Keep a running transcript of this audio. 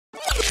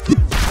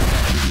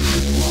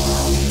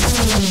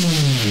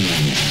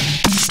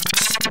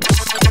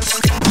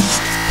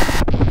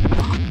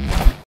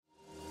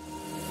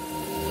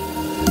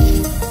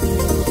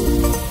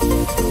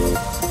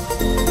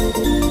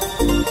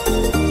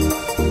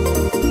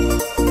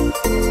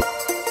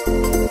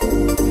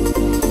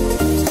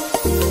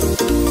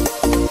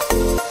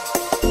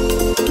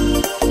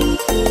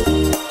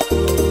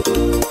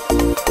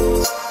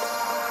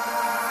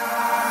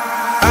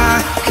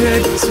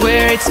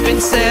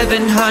been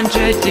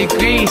 700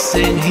 degrees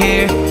in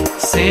here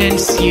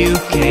since you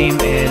came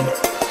in.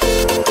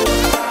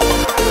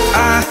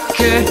 I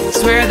could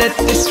swear that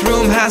this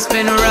room has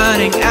been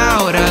running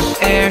out of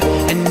air,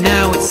 and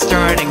now it's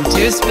starting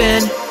to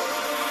spin.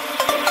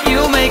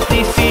 You make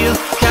me feel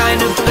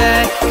kinda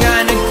bad,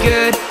 kinda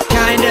good,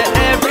 kinda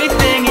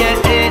everything, yet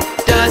it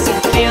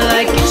doesn't feel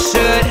like it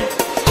should.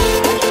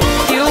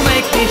 You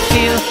make me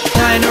feel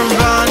kinda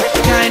wrong,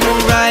 kinda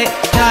right,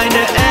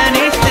 kinda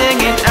anything,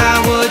 and I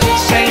would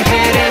change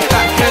it if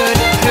I could.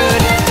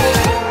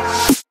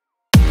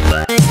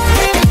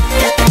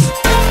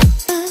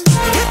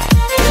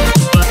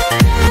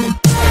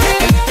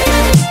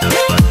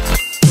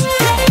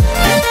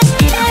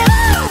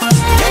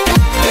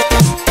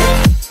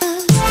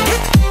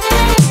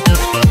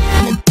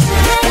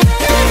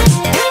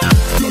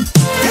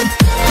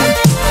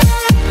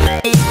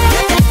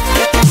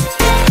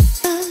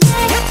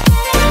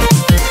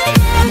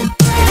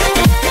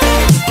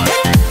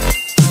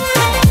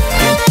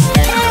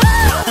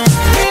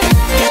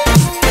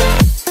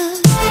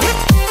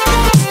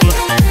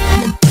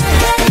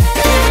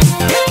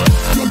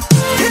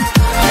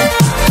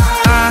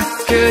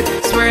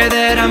 Swear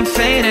that I'm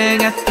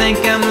fainting, I think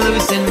I'm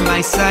losing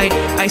my sight,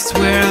 I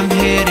swear I'm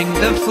hitting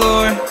the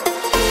floor.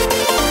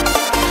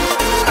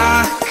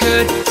 I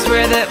could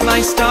swear that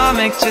my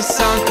stomach just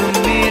sunk a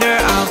meter.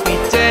 I'll be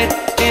dead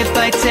if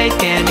I take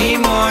any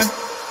more.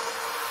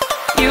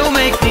 You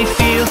make me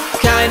feel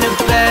kinda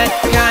bad,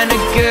 kinda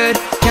good,